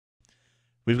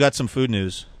We've got some food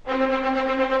news.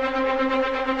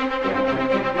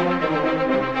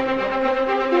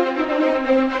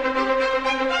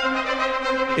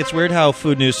 It's weird how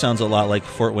food news sounds a lot like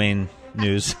Fort Wayne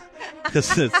news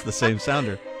because it's the same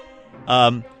sounder.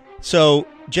 So,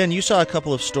 Jen, you saw a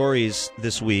couple of stories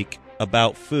this week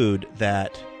about food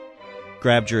that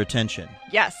grabbed your attention.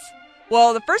 Yes.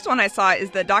 Well, the first one I saw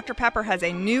is that Dr. Pepper has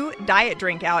a new diet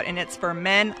drink out, and it's for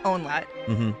men only.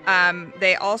 Mm-hmm.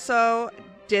 They also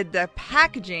did the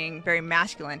packaging very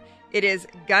masculine. It is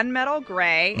gunmetal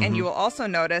gray, and you will also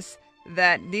notice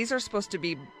that these are supposed to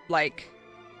be like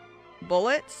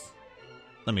bullets.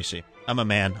 Let me see. I'm a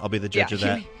man. I'll be the judge of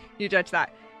that. You judge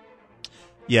that.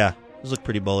 Yeah, those look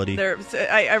pretty bullety.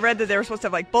 I read that they were supposed to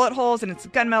have like bullet holes, and it's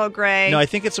gunmetal gray. No, I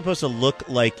think it's supposed to look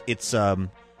like it's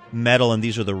metal, and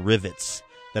these are the rivets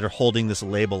that are holding this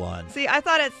label on. See, I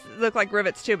thought it looked like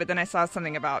rivets too, but then I saw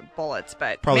something about bullets.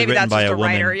 But probably maybe written that's by just a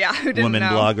writer, who didn't woman know.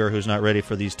 Blogger who's not ready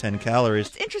for these 10 calories.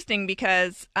 It's interesting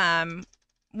because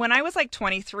when I was like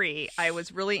 23, I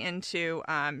was really into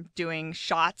doing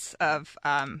shots of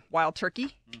wild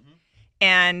turkey.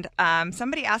 And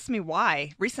somebody asked me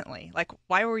why recently, like,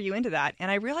 why were you into that? And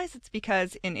I realized it's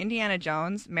because in Indiana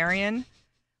Jones, Marion,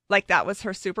 like, that was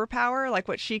her superpower. Like,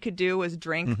 what she could do was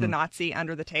drink the Nazi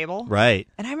under the table. Right.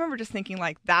 And I remember just thinking,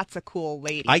 like, that's a cool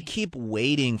lady. I keep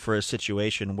waiting for a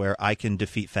situation where I can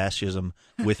defeat fascism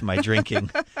with my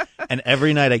drinking. And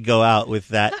every night I go out with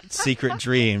that secret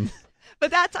dream.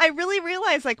 But I really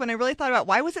realized, like, when I really thought about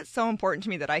why was it so important to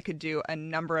me that I could do a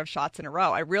number of shots in a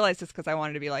row, I realized it's because I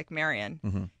wanted to be like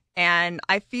Marion. And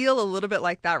I feel a little bit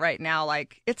like that right now.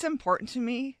 Like, it's important to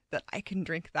me that I can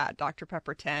drink that Dr.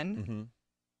 Pepper 10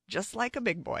 just like a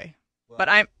big boy. Well, but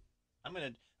I'm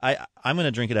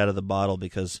gonna drink it out of the bottle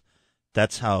because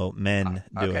that's how men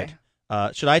do it.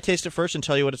 Should I taste it first and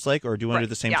tell you what it's like, or do you want to do it at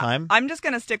the same time? I'm just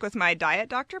going to stick with my diet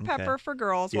Dr. Pepper for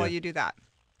girls while you do that.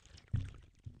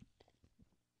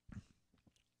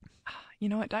 You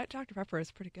know what? Diet Dr. Pepper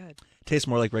is pretty good. Tastes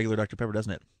more like regular Dr. Pepper,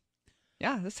 doesn't it?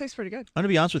 Yeah, this tastes pretty good. I'm going to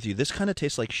be honest with you. This kind of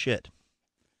tastes like shit.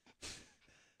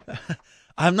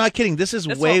 I'm not kidding. This is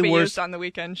way won't be worse. Used on the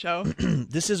weekend show.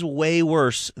 This is way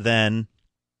worse than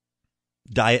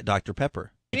Diet Dr.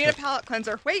 Pepper. You need a palate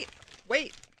cleanser. Wait.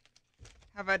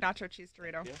 Have a nacho cheese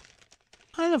Dorito. Yeah.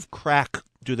 What kind of crack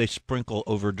do they sprinkle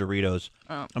over Doritos?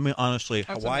 Oh. I mean, honestly,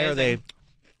 why are they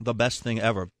the best thing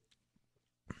ever?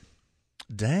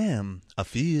 Damn, I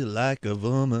feel like a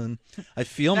woman. I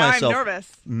feel myself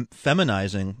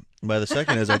feminizing by the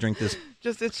second as I drink this.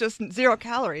 It's just 0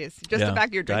 calories. Just the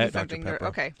fact you're drinking something.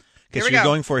 Okay. Okay, so you're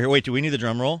going for it here. Wait, do we need the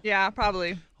drum roll? Yeah,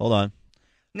 probably. Hold on.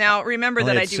 Now, remember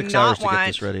that I do 6 not hours to get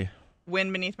this want ready.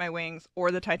 Wind Beneath My Wings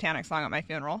or the Titanic song at my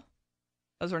funeral.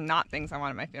 Those are not things I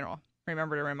want at my funeral.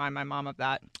 Remember to remind my mom of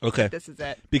that. Okay. This is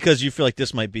it. Because you feel like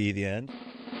this might be the end?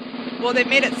 Well, they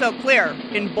made it so clear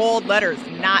in bold letters,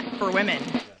 not for women.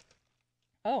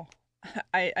 Oh,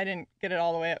 I didn't get it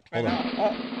all the way up to my mouth.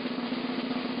 Oh.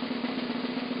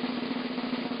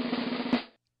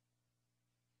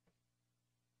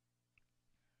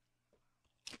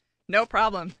 No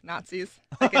problem, Nazis.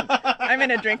 I'm going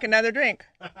to drink another drink.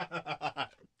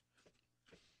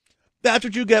 That's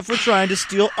what you get for trying to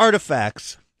steal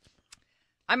artifacts.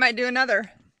 I might do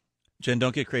another. Jen,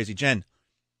 don't get crazy. Jen,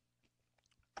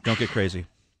 don't get crazy.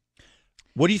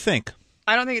 What do you think?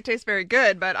 I don't think it tastes very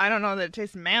good, but I don't know that it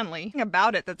tastes manly.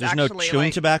 About it, There's no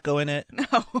chewing tobacco in it.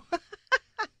 No.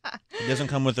 It doesn't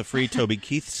come with a free Toby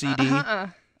Keith CD.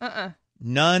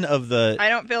 None of the. I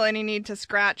don't feel any need to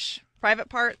scratch private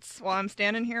parts while I'm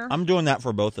standing here. I'm doing that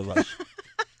for both of us.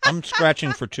 I'm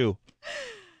scratching for 2.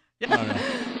 Yeah.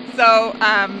 So,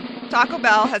 Taco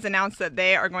Bell has announced that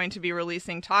they are going to be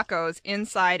releasing tacos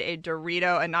inside a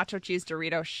nacho cheese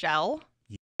Dorito shell.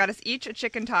 Got us each a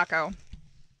chicken taco.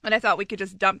 And I thought we could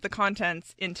just dump the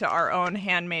contents into our own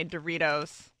handmade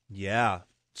Doritos. Yeah,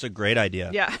 it's a great idea.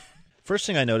 Yeah. First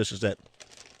thing I noticed is that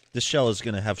this shell is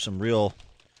going to have some real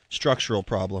structural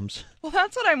problems. Well,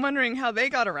 that's what I'm wondering how they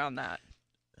got around that.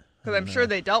 Because I'm sure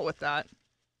they dealt with that.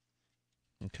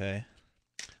 Okay.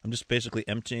 I'm just basically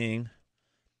emptying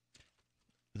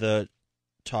the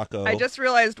taco. I just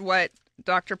realized what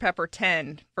Dr. Pepper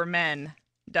 10 for men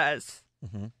does.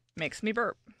 Makes me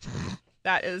burp.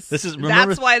 That's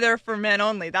why they're for men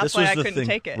only. That's why I couldn't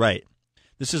take it. Right.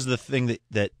 This is the thing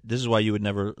that this is why you would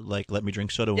never let me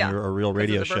drink soda when we were a real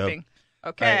radio show. Okay.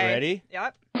 All right, ready?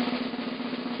 Yep.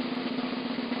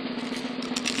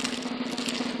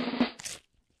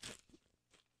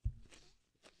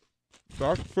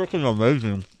 That's freaking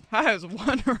amazing. That is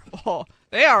wonderful.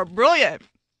 They are brilliant.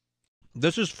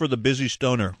 This is for the busy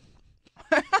stoner.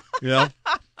 You know?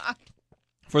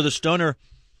 For the stoner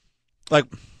like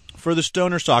for the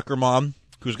stoner soccer mom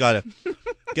who's got to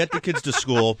get the kids to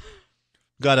school,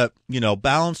 got to,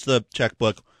 balance the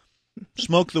checkbook,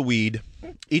 smoke the weed,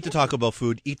 eat the Taco Bell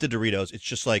food, eat the Doritos. It's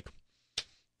just like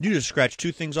you just scratch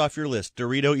 2 things off your list: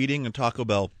 Dorito eating and Taco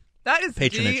Bell. That is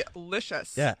patronage.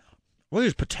 Delicious. Yeah. Well,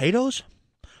 there's potatoes.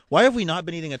 Why have we not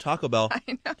been eating at Taco Bell? I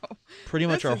know. Pretty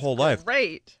much our whole life.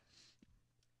 Great.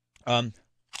 So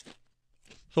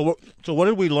what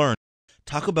did we learn?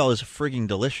 Taco Bell is frigging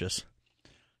delicious,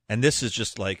 and this is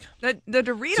just like the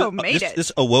Dorito made it.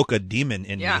 This awoke a demon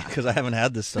in me because I haven't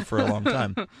had this stuff for a long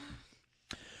time.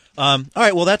 All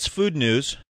right, well that's food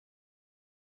news.